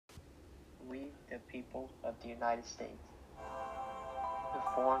the people of the United States to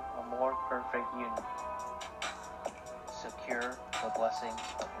form a more perfect union, secure the blessings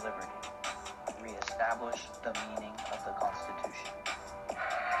of liberty, reestablish the meaning of the Constitution.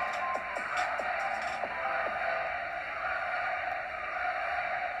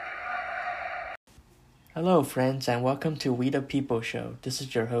 Hello, friends, and welcome to We the People Show. This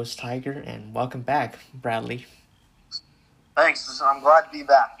is your host, Tiger, and welcome back, Bradley. Thanks. I'm glad to be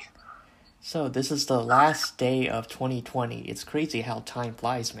back. So, this is the last day of 2020. It's crazy how time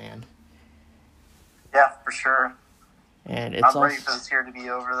flies, man. Yeah, for sure. And it's I'm ready for this year to be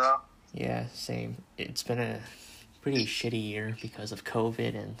over, though. Yeah, same. It's been a pretty shitty year because of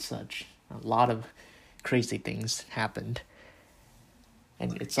COVID and such. A lot of crazy things happened.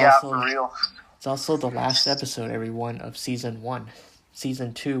 And it's for real. It's also the last episode, everyone, of Season 1.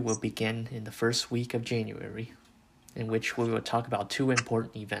 Season 2 will begin in the first week of January, in which we will talk about 2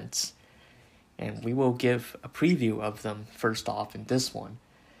 important events. And we will give a preview of them first off in this one.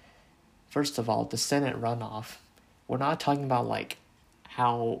 First of all, the Senate runoff. We're not talking about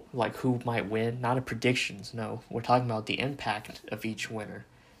who might win, not a predictions, no. We're talking about the impact of each winner.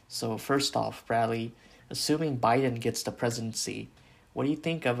 So first off, Bradley, assuming Biden gets the presidency, what do you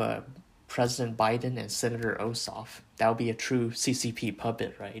think of President Biden and Senator Ossoff? That would be a true CCP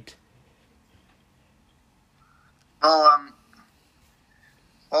puppet, right?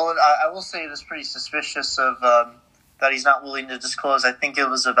 Well, I will say it is pretty suspicious of that he's not willing to disclose. I think it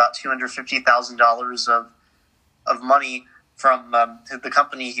was about $250,000 of money from the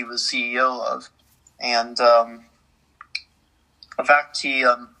company he was CEO of, and in fact, he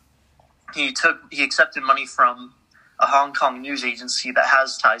accepted money from a Hong Kong news agency that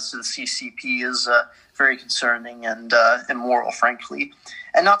has ties to the CCP is very concerning and immoral, frankly.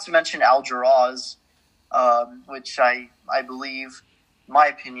 And not to mention Al Jaraz, which I believe, in my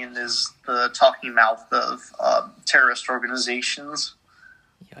opinion, is the talking mouth of terrorist organizations.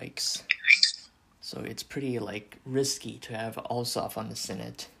 Yikes. So it's pretty, risky to have Ossoff on the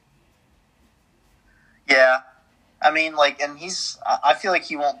Senate. Yeah. I mean, and I feel like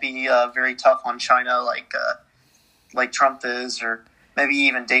he won't be very tough on China like Trump is, or maybe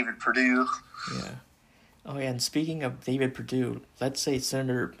even David Perdue. Yeah. Oh, yeah, and speaking of David Perdue, let's say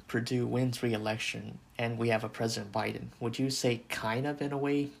Senator Perdue wins re-election and we have a President Biden. Would you say kind of, in a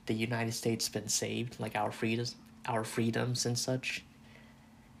way, the United States been saved, like our freedoms and such?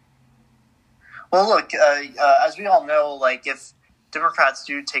 Well, look, as we all know, if Democrats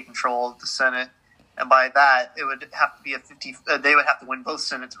do take control of the Senate, and by that, it would have to be they would have to win both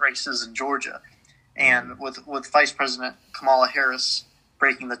Senate races in Georgia. And with Vice President Kamala Harris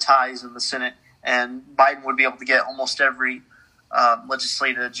breaking the ties in the Senate, and Biden would be able to get almost every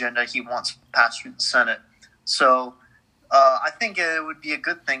legislative agenda he wants passed through the Senate. So I think it would be a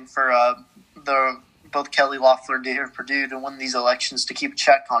good thing for both Kelly Loeffler and David Perdue to win these elections to keep a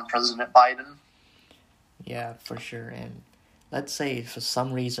check on President Biden. Yeah, for sure. And let's say for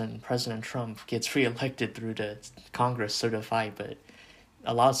some reason President Trump gets reelected through the Congress certified, but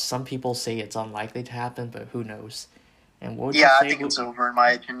some people say it's unlikely to happen, but who knows? And what would you say I think it's over, in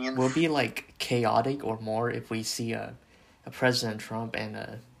my opinion. Will it be chaotic or more if we see a President Trump and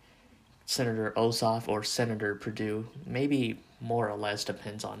a Senator Ossoff or Senator Perdue? Maybe more or less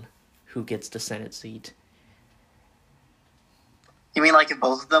depends on who gets the Senate seat. You mean if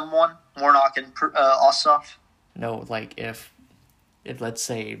both of them won? Warnock and Ossoff? No, if let's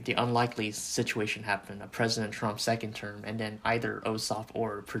say the unlikely situation happened, a President Trump second term, and then either Ossoff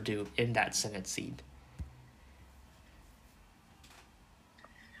or Perdue in that Senate seat.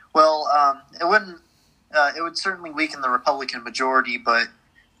 Well, it wouldn't. It would certainly weaken the Republican majority, but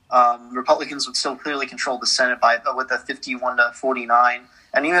Republicans would still clearly control the Senate with a 51-49.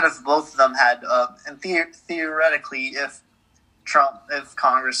 And even if both of them had, and theoretically, if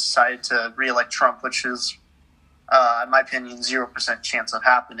Congress decided to reelect Trump, which is, in my opinion, 0% chance of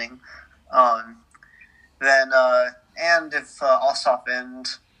happening, then and if Ossoff and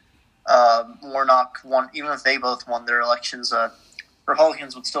Warnock won, even if they both won their elections,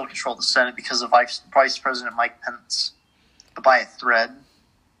 Republicans would still control the Senate because of Vice President Mike Pence, but by a thread.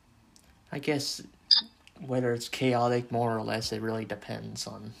 I guess whether it's chaotic more or less, it really depends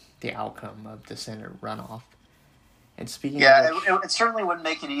on the outcome of the Senate runoff. And speaking of which, it certainly wouldn't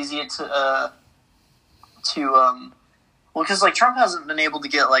make it easy because Trump hasn't been able to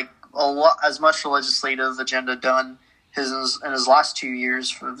get as much legislative agenda done in his last 2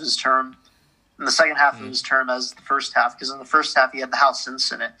 years of his term, in the second half of his term as the first half, because in the first half he had the House and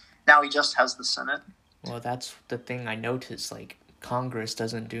Senate. Now he just has the Senate. Well, that's the thing I noticed. Congress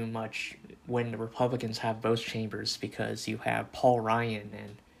doesn't do much when the Republicans have both chambers because you have Paul Ryan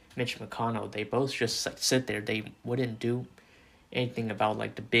and Mitch McConnell, they both just like sit there. They wouldn't do anything about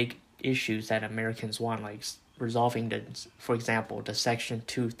like the big issues that Americans want, like resolving the, for example, the Section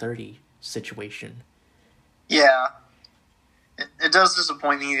 230 situation. Yeah. It does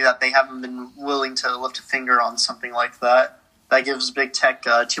disappoint me that they haven't been willing to lift a finger on something like that. That gives big tech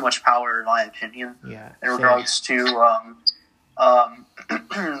too much power, in my opinion. Yeah. In regards to, I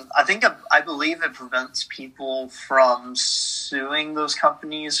believe it prevents people from suing those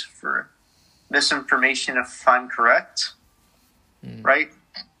companies for misinformation, if I'm correct. Right?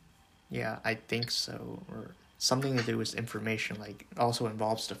 Yeah, I think so. Or something to do with information, like also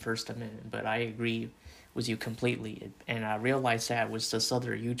involves the First Amendment. But I agree with you completely. And I realized that was this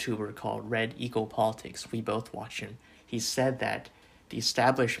other YouTuber called Red Eco Politics. We both watch him. He said that the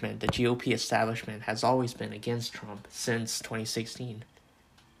establishment, the GOP establishment, has always been against Trump since 2016.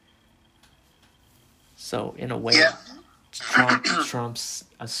 So in a way, Yeah. Trump's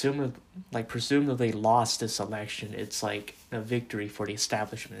presumably lost this election. It's like a victory for the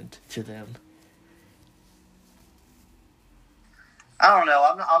establishment to them. I don't know.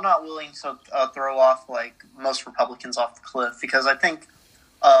 I'm not willing to throw off like most Republicans off the cliff, because I think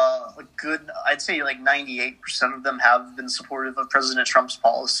I'd say like 98% of them have been supportive of President Trump's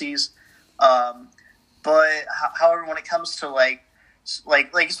policies. But however, when it comes to like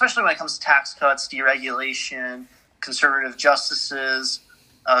especially when it comes to tax cuts, deregulation, conservative justices,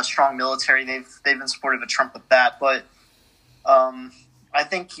 strong military, they've been supportive of Trump with that. But I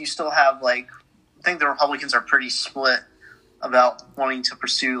think you still have I think the Republicans are pretty split about wanting to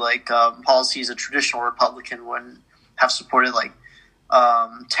pursue policies a traditional Republican would have supported, like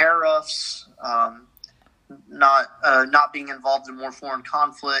tariffs, not being involved in more foreign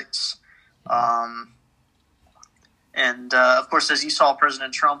conflicts, and of course, as you saw,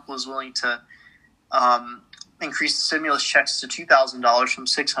 President Trump was willing to increase the stimulus checks to $2,000 from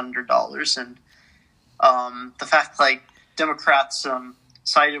 $600, and the fact Democrats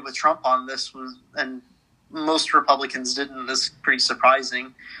sided with Trump on this and most Republicans didn't, is pretty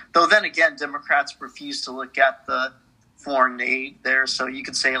surprising. Though then again, Democrats refused to look at the foreign aid there, so you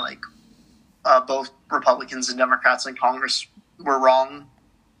could say both Republicans and Democrats in Congress were wrong.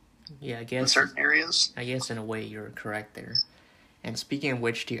 Yeah, I guess in certain areas. I guess in a way you're correct there. And speaking of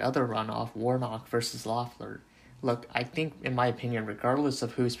which, the other runoff, Warnock versus Loeffler. Look, I think, in my opinion, regardless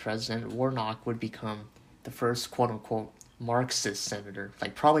of who's president, Warnock would become the first quote-unquote Marxist senator,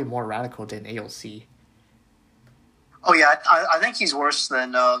 probably more radical than AOC. Oh yeah, I think he's worse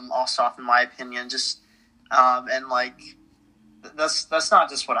than Ossoff, in my opinion. Just and that's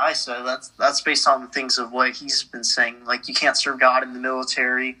not just what I said. That's based on the things of what he's been saying. You can't serve God in the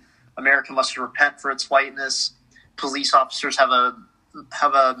military. America must repent for its whiteness. Police officers have a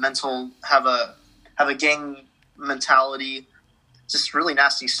gang mentality. Just really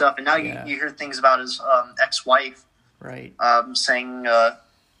nasty stuff. And now you hear things about his ex-wife, right? Saying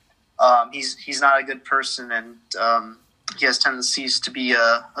he's not a good person, and he has tendencies to be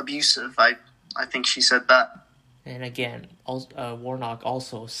abusive. I think she said that. And again, Warnock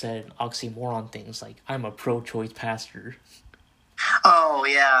also said oxymoron things like, "I'm a pro-choice pastor." Oh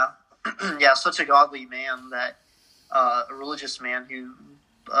yeah, yeah, such a godly man, that a religious man who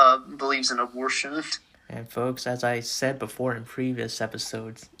believes in abortion. And folks, as I said before in previous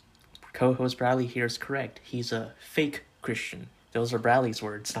episodes, co-host Bradley here is correct. He's a fake Christian. Those are Bradley's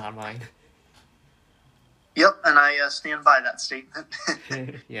words, not mine. Yep, and I stand by that statement.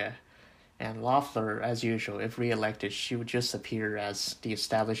 Yeah. And Loeffler, as usual, if re-elected, she would just appear as the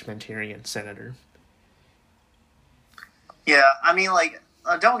establishmentarian senator. Yeah, I mean,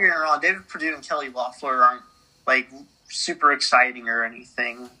 don't get me wrong, David Perdue and Kelly Loeffler aren't, super exciting or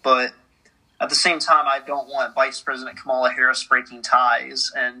anything, but at the same time, I don't want Vice President Kamala Harris breaking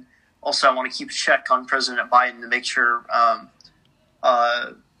ties, and also I want to keep a check on President Biden to make sure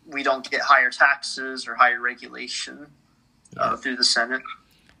we don't get higher taxes or higher regulation through the Senate.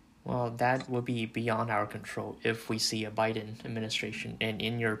 Well, that would be beyond our control if we see a Biden administration, and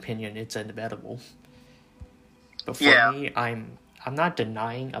in your opinion, it's inevitable. But for me, I'm not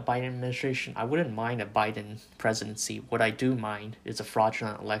denying a Biden administration. I wouldn't mind a Biden presidency. What I do mind is a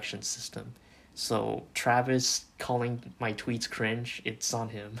fraudulent election system. So Travis calling my tweets cringe, it's on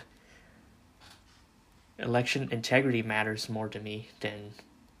him. Election integrity matters more to me than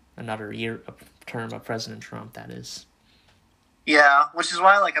another term of President Trump, that is. Yeah, which is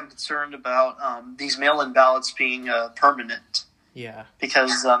why I'm concerned about these mail-in ballots being permanent. Yeah.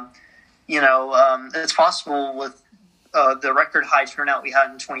 Because, it's possible with the record high turnout we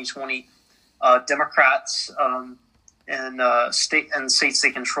had in 2020, Democrats in states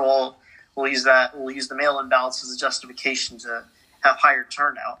they control will use the mail-in ballots as a justification to have higher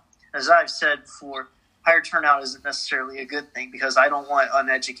turnout. As I've said before, higher turnout isn't necessarily a good thing because I don't want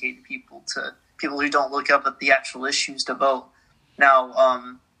uneducated people who don't look up at the actual issues to vote. Now,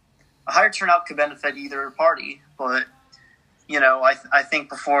 a higher turnout could benefit either party, but I think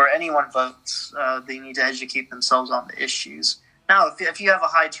before anyone votes, they need to educate themselves on the issues. Now, if you have a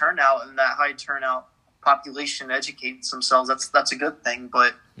high turnout and that high turnout population educates themselves, that's a good thing.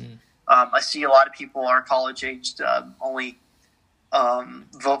 But I see a lot of people are college aged, only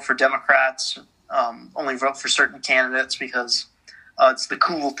vote for Democrats, only vote for certain candidates because it's the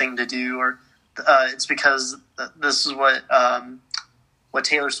cool thing to do, or it's because this is what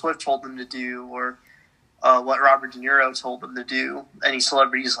Taylor Swift told them to do, or what Robert De Niro told them to do. Any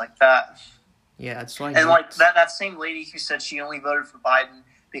celebrities like that. Yeah, that's why. And like that same lady who said she only voted for Biden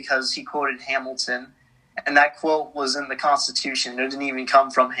because he quoted Hamilton, and that quote was in the Constitution. It didn't even come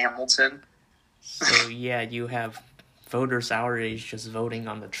from Hamilton. So yeah, you have voters our age just voting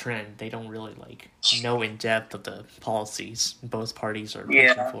on the trend. They don't really know in depth of the policies both parties are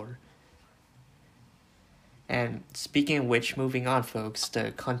pushing for. And speaking of which, moving on, folks,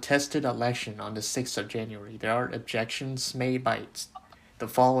 the contested election on the 6th of January, there are objections made by the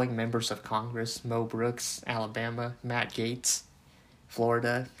following members of Congress: Mo Brooks, Alabama; Matt Gaetz,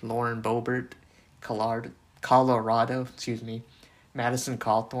 Florida; Lauren Boebert, Colorado, Madison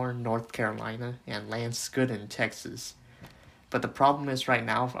Cawthorn, North Carolina; and Lance Gooden, Texas. But the problem is right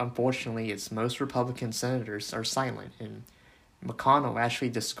now, unfortunately, is most Republican senators are silent, and McConnell actually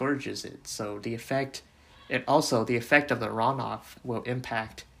discourages it. So the effect of the runoff will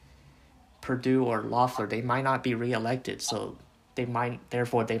impact Perdue or Loeffler. They might not be reelected, so they might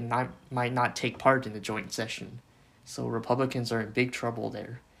not take part in the joint session. So Republicans are in big trouble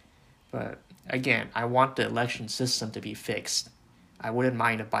there. But again, I want the election system to be fixed. I wouldn't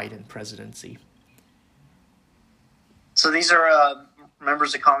mind a Biden presidency. So these are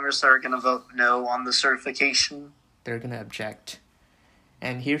members of Congress that are going to vote no on the certification? They're going to object.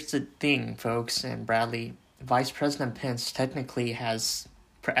 And here's the thing, folks, and Bradley, Vice President Pence technically has,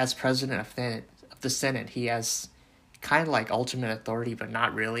 as president of the Senate, he has kind of ultimate authority, but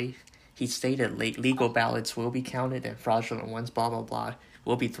not really. He stated legal ballots will be counted and fraudulent ones, blah, blah, blah,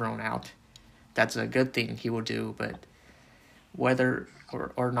 will be thrown out. That's a good thing he will do, but whether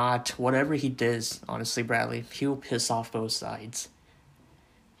or not, whatever he does, honestly, Bradley, he will piss off both sides.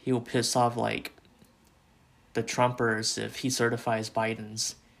 He will piss off, the Trumpers if he certifies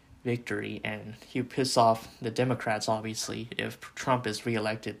Biden's victory, and he'll piss off the Democrats, obviously, if Trump is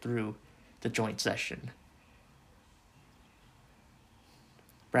reelected through the joint session.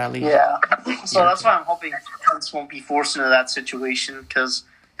 Bradley? Yeah. So that's why I'm hoping Pence won't be forced into that situation, because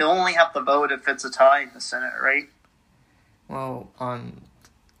he'll only have to vote if it's a tie in the Senate, right? Well, on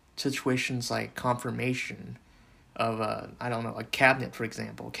situations like confirmation of, a cabinet, for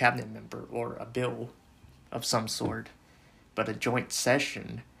example, a cabinet member, or a bill of some sort, but a joint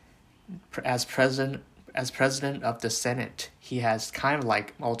session, as president of the Senate, he has kind of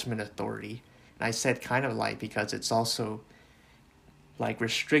ultimate authority. And I said kind of because it's also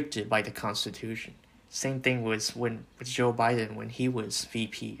restricted by the Constitution. Same thing was with Joe Biden when he was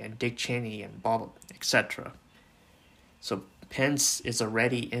VP, and Dick Cheney and Bob, etc. So Pence is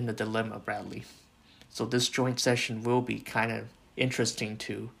already in the dilemma, Bradley. So this joint session will be kind of interesting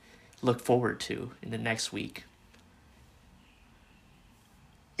to look forward to in the next week.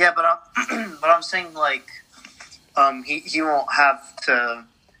 Yeah, but I'm saying he won't have to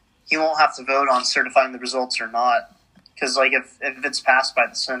vote on certifying the results or not, because if it's passed by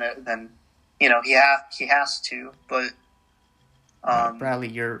the Senate, then he has to. But Bradley,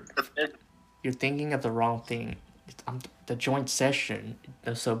 you're thinking of the wrong thing. The joint session,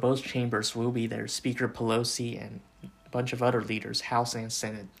 so both chambers will be there. Speaker Pelosi and a bunch of other leaders, House and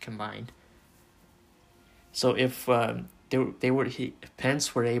Senate combined. So if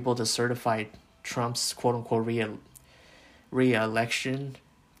Pence were able to certify Trump's quote unquote re-election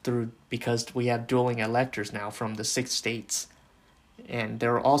because we have dueling electors now from the 6 states, and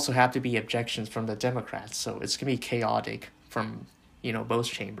there will also have to be objections from the Democrats. So it's gonna be chaotic from both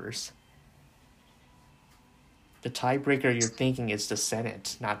chambers. The tiebreaker you're thinking is the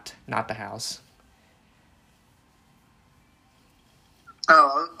Senate, not the House.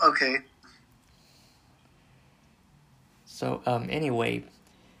 Oh, okay. So, anyway,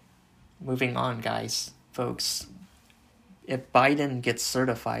 moving on, folks. If Biden gets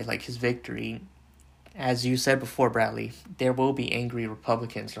certified, his victory, as you said before, Bradley, there will be angry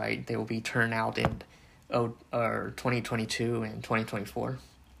Republicans, right? They will be turned out in 2022 and 2024.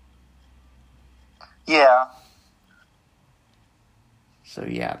 Yeah. So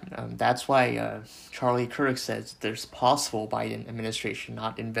yeah, that's why Charlie Kirk says there's possible Biden administration,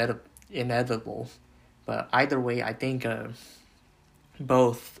 not inevitable. But either way, I think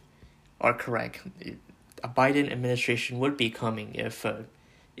both are correct. A Biden administration would be coming if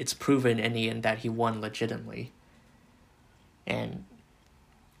it's proven in the end that he won legitimately. And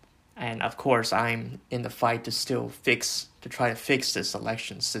of course, I'm in the fight to try to fix this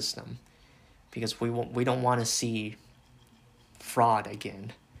election system, because we don't want to see fraud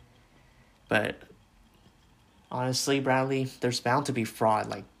again. But honestly, Bradley, there's bound to be fraud,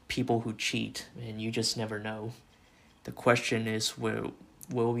 like people who cheat, and you just never know. The question is, will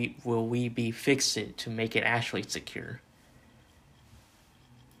we be fix it to make it actually secure?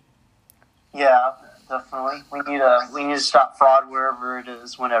 Yeah, definitely. We need to stop fraud wherever it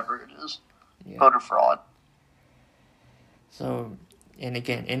is, whenever it is. Yeah. Voter fraud. So, and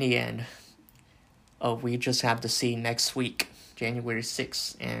again, in the end, we just have to see next week, January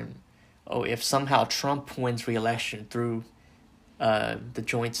 6th, and if somehow Trump wins re-election through the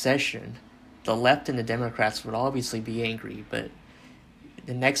joint session, the left and the Democrats would obviously be angry, but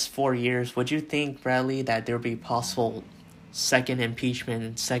the next 4 years, would you think, Bradley, that there would be possible second impeachment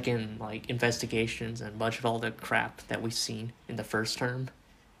and second investigations and much of all the crap that we've seen in the first term?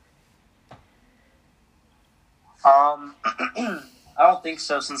 I don't think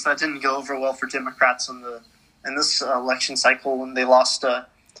so, since that didn't go over well for Democrats in this election cycle when they lost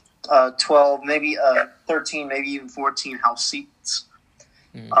 12, maybe 13, maybe even 14 House seats.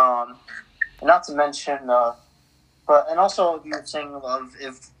 And not to mention, and also you were saying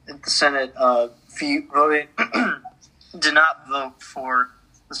if the Senate voted did not vote for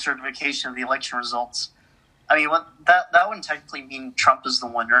the certification of the election results. I mean, that wouldn't technically mean Trump is the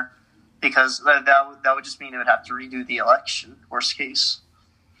winner, because that would just mean it would have to redo the election. Worst case.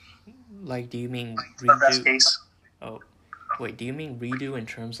 Like, do you mean redo? Best case. Oh, wait. Do you mean redo in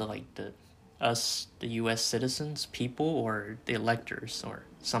terms of the U.S. citizens, people, or the electors, or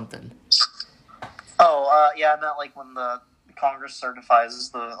something? Oh, yeah. I meant like when the Congress certifies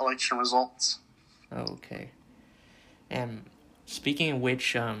the election results. Okay. And speaking of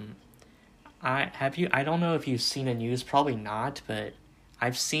which, I don't know if you've seen the news, probably not, but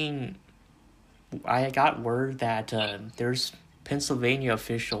I got word that there's Pennsylvania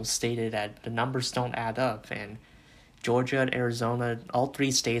officials stated that the numbers don't add up, and Georgia and Arizona, all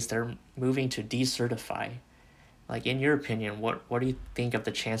three states, they're moving to decertify. Like, in your opinion, what do you think of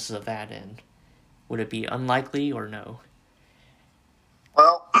the chances of that, and would it be unlikely or no?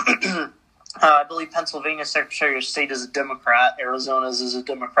 Well, I believe Pennsylvania Secretary of State is a Democrat. Arizona's is a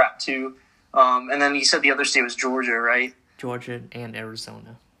Democrat too. And then you said the other state was Georgia, right? Georgia and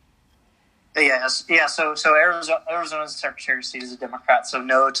Arizona. Yes. Yeah. So Arizona's Secretary of State is a Democrat. So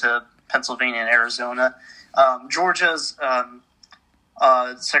no to Pennsylvania and Arizona. Georgia's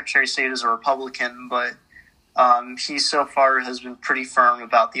Secretary of State is a Republican, but he so far has been pretty firm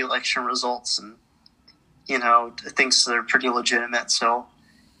about the election results, and thinks they're pretty legitimate. So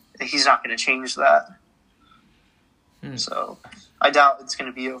he's not going to change that. So I doubt it's going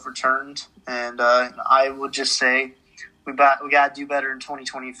to be overturned. And I would just say we got to do better in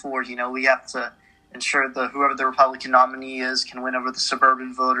 2024. We have to ensure that whoever the Republican nominee is can win over the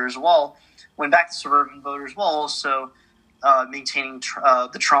suburban voters. Win back the suburban voters, while also maintaining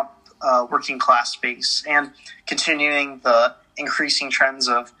the Trump working class base and continuing the increasing trends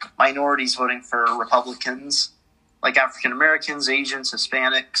of minorities voting for Republicans, like African Americans, Asians,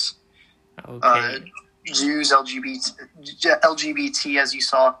 Hispanics, Jews, LGBT, as you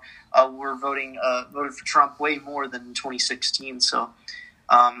saw, were voted for Trump way more than in 2016. So,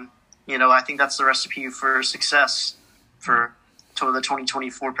 I think that's the recipe for success for the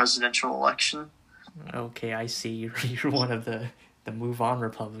 2024 presidential election. Okay, I see. You're one of the move on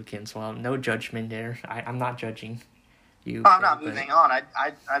Republicans. Well, no judgment there. I'm not judging you. I'm not moving on.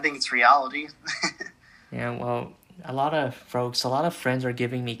 I think it's reality. Yeah, well, a lot of friends are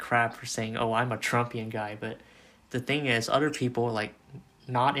giving me crap for saying, oh, I'm a Trumpian guy. But the thing is, other people,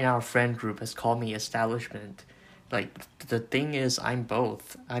 not in our friend group, has called me establishment. The thing is, I'm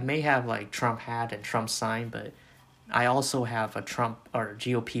both. I may have, Trump hat and Trump sign, but I also have a Trump or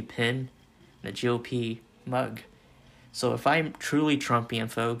GOP pin and a GOP mug. So if I'm truly Trumpian,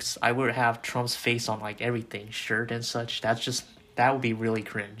 folks, I would have Trump's face on everything, shirt and such. That would be really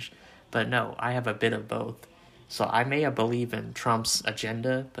cringe. But no, I have a bit of both. So I may believe in Trump's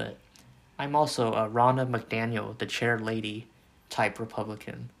agenda, but I'm also a Ronna McDaniel, the chair lady type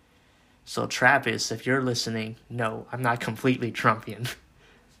Republican. So Travis, if you're listening, no, I'm not completely Trumpian.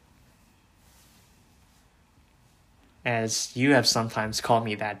 As you have sometimes called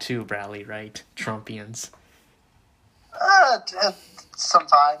me that too, Bradley, right? Trumpians.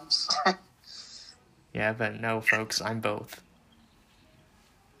 sometimes. Yeah, but no, folks, I'm both.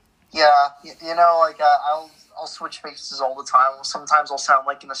 Yeah, like I'll switch faces all the time. Sometimes I'll sound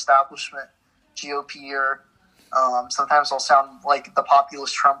like an establishment GOP, or sometimes I'll sound like the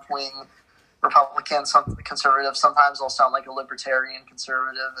populist Trump wing Republican, some conservative. Sometimes I'll sound like a libertarian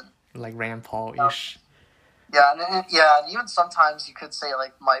conservative, and Like Rand Paul-ish. and even sometimes you could say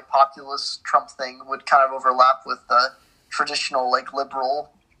like my populist Trump thing would kind of overlap with the traditional like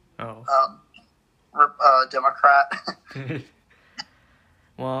liberal Democrat.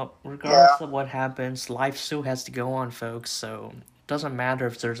 Well, regardless of what happens, life still has to go on, folks, so it doesn't matter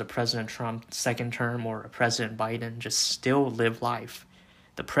if there's a President Trump second term or a President Biden, just still live life.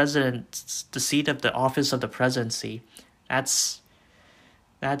 The seat of the office of the presidency, that's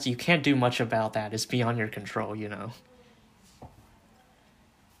you can't do much about that. It's beyond your control,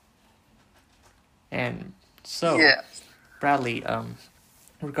 And so, Bradley,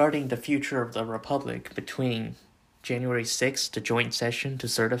 regarding the future of the Republic between January 6th, the joint session to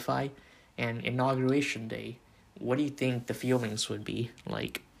certify, and Inauguration Day, what do you think the feelings would be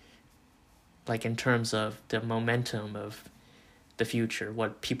like in terms of the momentum of the future,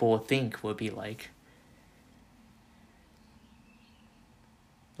 what people would think would be like?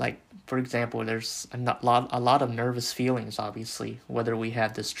 Like, for example, there's a lot of nervous feelings, obviously, whether we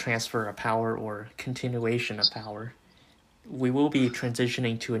have this transfer of power or continuation of power. We will be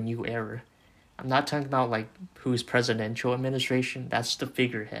transitioning to a new era. I'm not talking about, like, who's presidential administration. That's the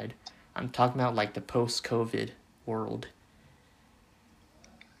figurehead. I'm talking about, like, the post-COVID world.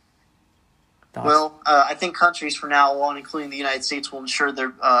 Thoughts? Well, I think countries from now on, including the United States, will ensure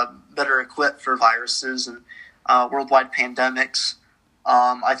they're better equipped for viruses and worldwide pandemics.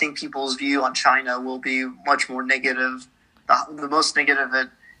 I think people's view on China will be much more negative, the most negative it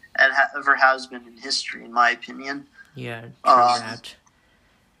ever has been in history, in my opinion. Yeah, true that.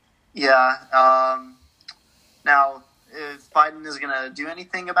 Yeah. Now, if Biden is going to do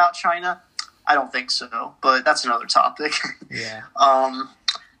anything about China, I don't think so, but that's another topic. Yeah.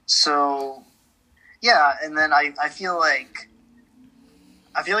 So, yeah, and then I feel like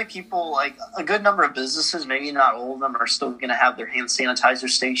people, like a good number of businesses, maybe not all of them, are still going to have their hand sanitizer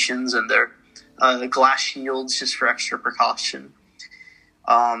stations and their glass shields just for extra precaution,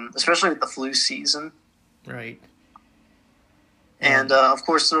 especially with the flu season. Right. And, of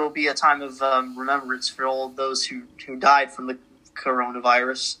course, there will be a time of remembrance for all of those who died from the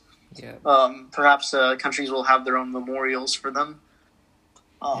coronavirus. Yeah. Perhaps countries will have their own memorials for them.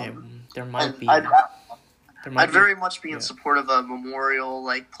 There might be. I'd very much be in support of a memorial,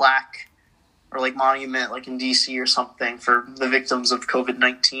 like plaque or like monument, like in DC or something, for the victims of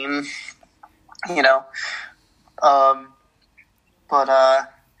COVID-19.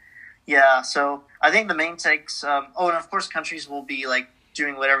 Yeah. So I think the main takes. And of course, countries will be like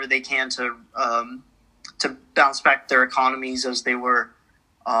doing whatever they can to bounce back their economies as they were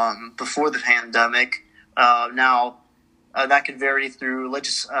before the pandemic. Now that could vary through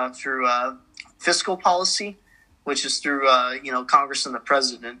fiscal policy, which is through Congress and the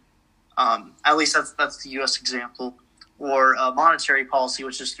president. At least that's the U.S. example, or monetary policy,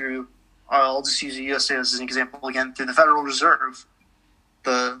 which is through. I'll just use the U.S. as an example again, through the Federal Reserve,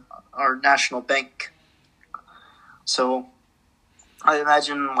 our national bank. So I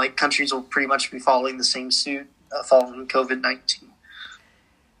imagine like countries will pretty much be following the same suit following COVID-19.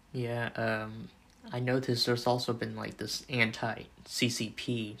 Yeah, I noticed there's also been like this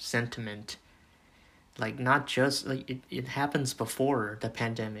anti-CCP sentiment. Like, not just like it happens before the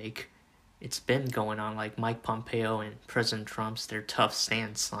pandemic. It's been going on, like Mike Pompeo and President Trump's their tough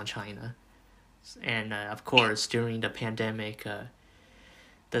stance on China. And of course, during the pandemic,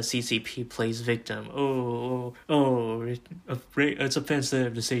 the CCP plays victim. It's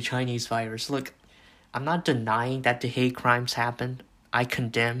offensive to say Chinese virus. Look, I'm not denying that the hate crimes happened. I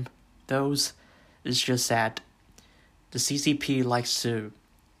condemn those. It's just that the CCP likes to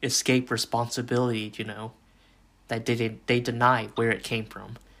escape responsibility, that they deny where it came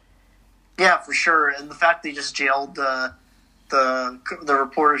from. Yeah, for sure. And the fact they just jailed the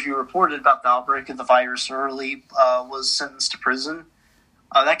reporters who reported about the outbreak of the virus early was sentenced to prison.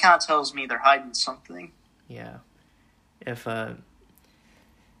 That kind of tells me they're hiding something. Yeah. If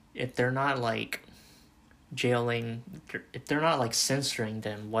they're not like jailing, if they're not like censoring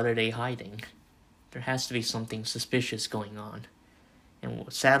them, what are they hiding? There has to be something suspicious going on.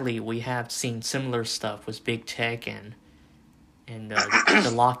 And sadly, we have seen similar stuff with big tech and the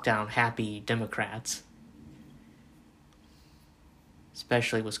lockdown happy Democrats.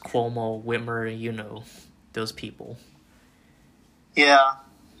 Especially with Cuomo, Whitmer, those people. Yeah.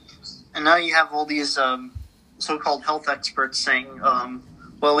 And now you have all these so-called health experts saying,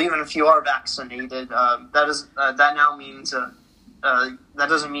 well, even if you are vaccinated, that now means that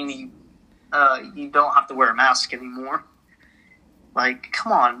doesn't mean you don't have to wear a mask anymore. Like,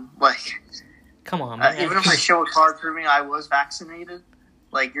 come on, Come on, man. Even if I show a card proving I was vaccinated,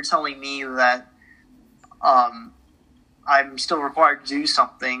 like, you're telling me that I'm still required to do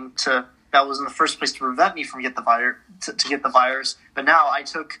something that was in the first place to prevent me from get the virus. But now I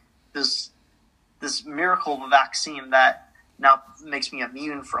took this miracle of a vaccine that now makes me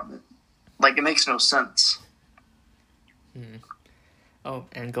immune from it. Like, it makes no sense. Oh,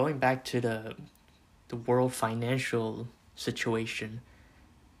 and going back to the world financial situation,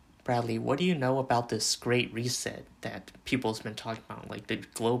 Bradley, what do you know about this Great Reset that people's been talking about? Like the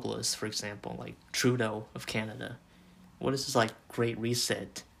globalists, for example, like Trudeau of Canada. What is this, like, Great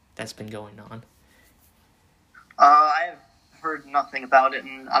Reset that's been going on? I have heard nothing about it,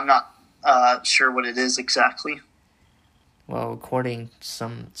 and I'm not sure what it is exactly. Well, according to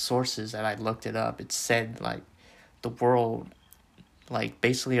some sources that I looked it up, it said, like, the world, like,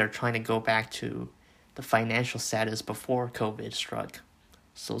 basically are trying to go back to the financial status before COVID struck.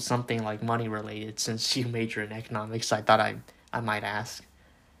 So something like money related, since you major in economics, I thought I might ask.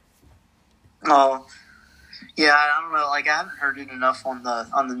 Oh, yeah, I don't know. Like, I haven't heard it enough on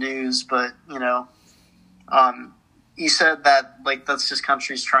the news, but you said that, like, that's just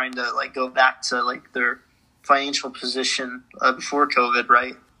countries trying to, like, go back to, like, their financial position before COVID,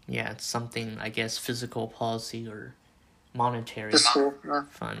 right? Yeah, it's something, I guess, fiscal policy or monetary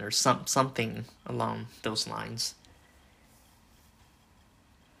fund or something along those lines.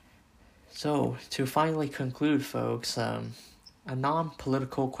 So, to finally conclude, folks, a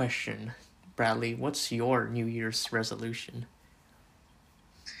non-political question. Bradley, what's your New Year's resolution?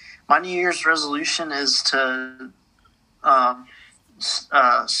 My New Year's resolution is to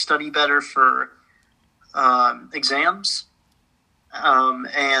study better for exams,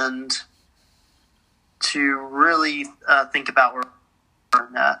 and to really think about where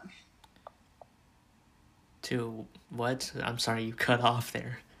I'm at. To what? I'm sorry, you cut off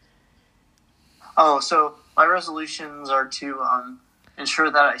there. Oh, so my resolutions are to ensure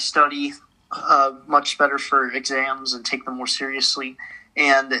that I study much better for exams and take them more seriously,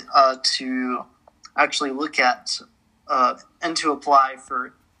 and to actually look at and to apply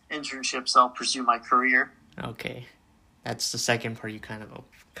for internships. I'll pursue my career. Okay, that's the second part you kind of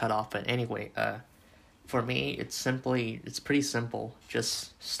cut off. But anyway, for me, it's pretty simple.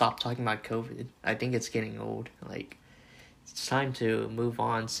 Just stop talking about COVID. I think it's getting old. Like, it's time to move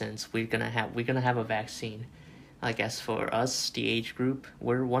on, since we're gonna have a vaccine. I guess for us, the age group,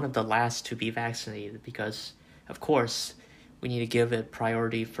 we're one of the last to be vaccinated because, of course, we need to give it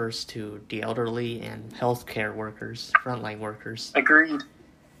priority first to the elderly and healthcare workers, frontline workers. Agreed.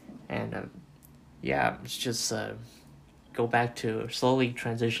 And yeah, it's just go back to slowly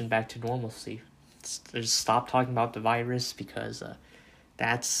transition back to normalcy. Just stop talking about the virus, because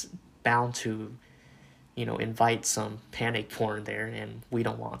that's bound to, invite some panic porn there, and we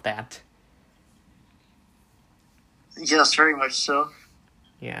don't want that. Yes, very much so.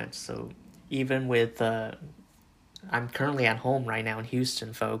 Yeah, so even with, I'm currently at home right now in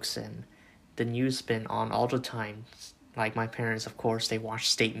Houston, folks, and the news been on all the time. Like, my parents, of course, they watch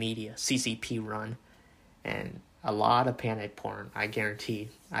state media, CCP run, and a lot of panic porn, I guarantee.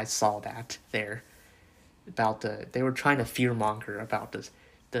 I saw that there. They were trying to fearmonger about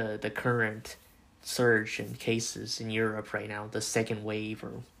the current surge in cases in Europe right now, the second wave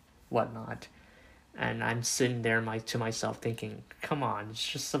or whatnot. And I'm sitting there to myself thinking, come on, it's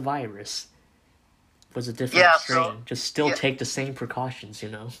just a virus. It was a different strain. Just still take the same precautions,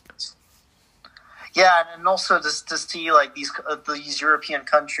 Yeah, and also just to see, like, these European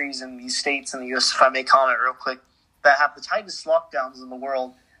countries and these states in the U.S., if I may comment real quick, that have the tightest lockdowns in the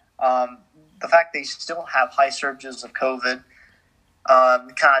world, the fact they still have high surges of COVID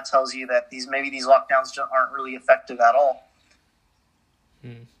kind of tells you that these lockdowns aren't really effective at all.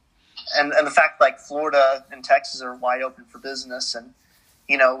 And the fact, like, Florida and Texas are wide open for business, and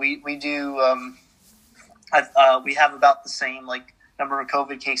we do we have about the same, like, number of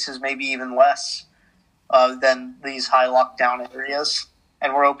COVID cases, maybe even less than these high lockdown areas,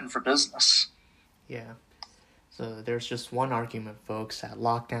 and we're open for business. Yeah. So there's just one argument, folks, that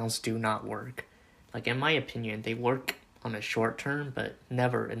lockdowns do not work. Like, in my opinion, they work on a short term, but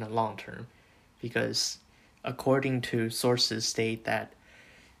never in the long term, because according to sources state that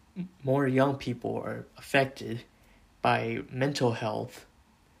more young people are affected by mental health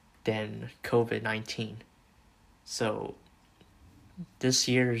than COVID-19. So this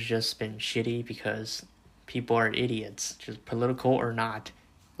year has just been shitty because people are idiots, just political or not,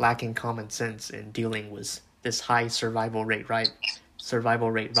 lacking common sense in dealing with this high survival rate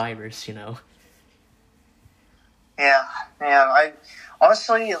virus, you know. Yeah, I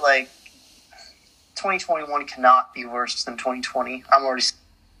honestly, like, 2021 cannot be worse than 2020. I'm already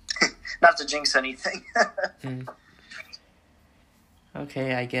not to jinx anything.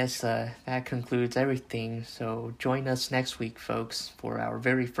 Okay, I guess that concludes everything. So join us next week, folks, for our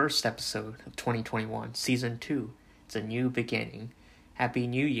very first episode of 2021, Season 2. It's a new beginning. Happy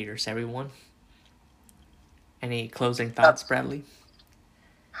New Year's, everyone. Any closing thoughts, Bradley?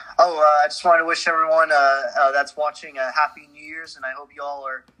 I just want to wish everyone that's watching a Happy New Year's, and I hope you all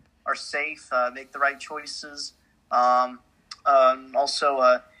are safe, make the right choices.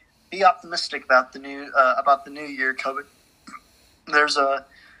 Also, be optimistic about the new year coming.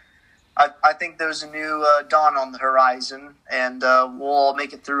 I think there's a new dawn on the horizon, and we'll all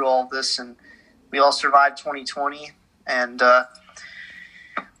make it through all this, and we all survived 2020, and I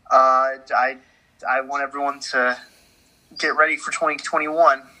want everyone to get ready for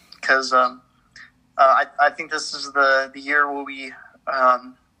 2021, because I think this is the year where we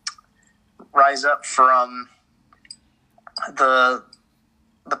rise up from the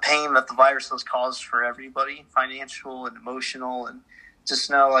pain that the virus has caused for everybody, financial and emotional, and just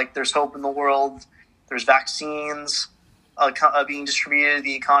know, like, there's hope in the world. There's vaccines being distributed.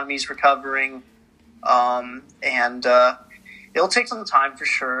 The economy's recovering. And it'll take some time for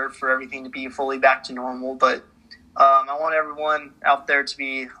sure for everything to be fully back to normal. But I want everyone out there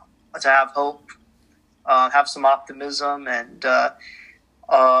to have hope, have some optimism, and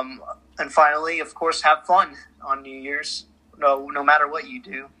finally, of course, have fun on New Year's. No matter what you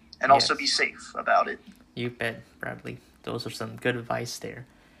do, and also be safe about it. You bet, Bradley. Those are some good advice there.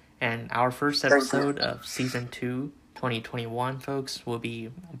 And our first episode of Season 2, 2021, folks, will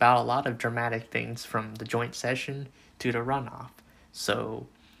be about a lot of dramatic things from the joint session to the runoff. So,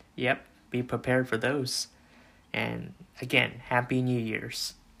 yep, be prepared for those. And again, Happy New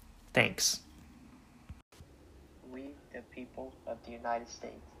Year's. Thanks. We, the people of the United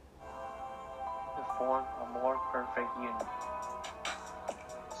States, to form a more perfect union,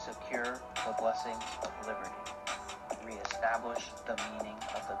 secure the blessings of liberty, reestablish the meaning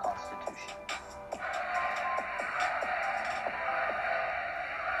of the Constitution.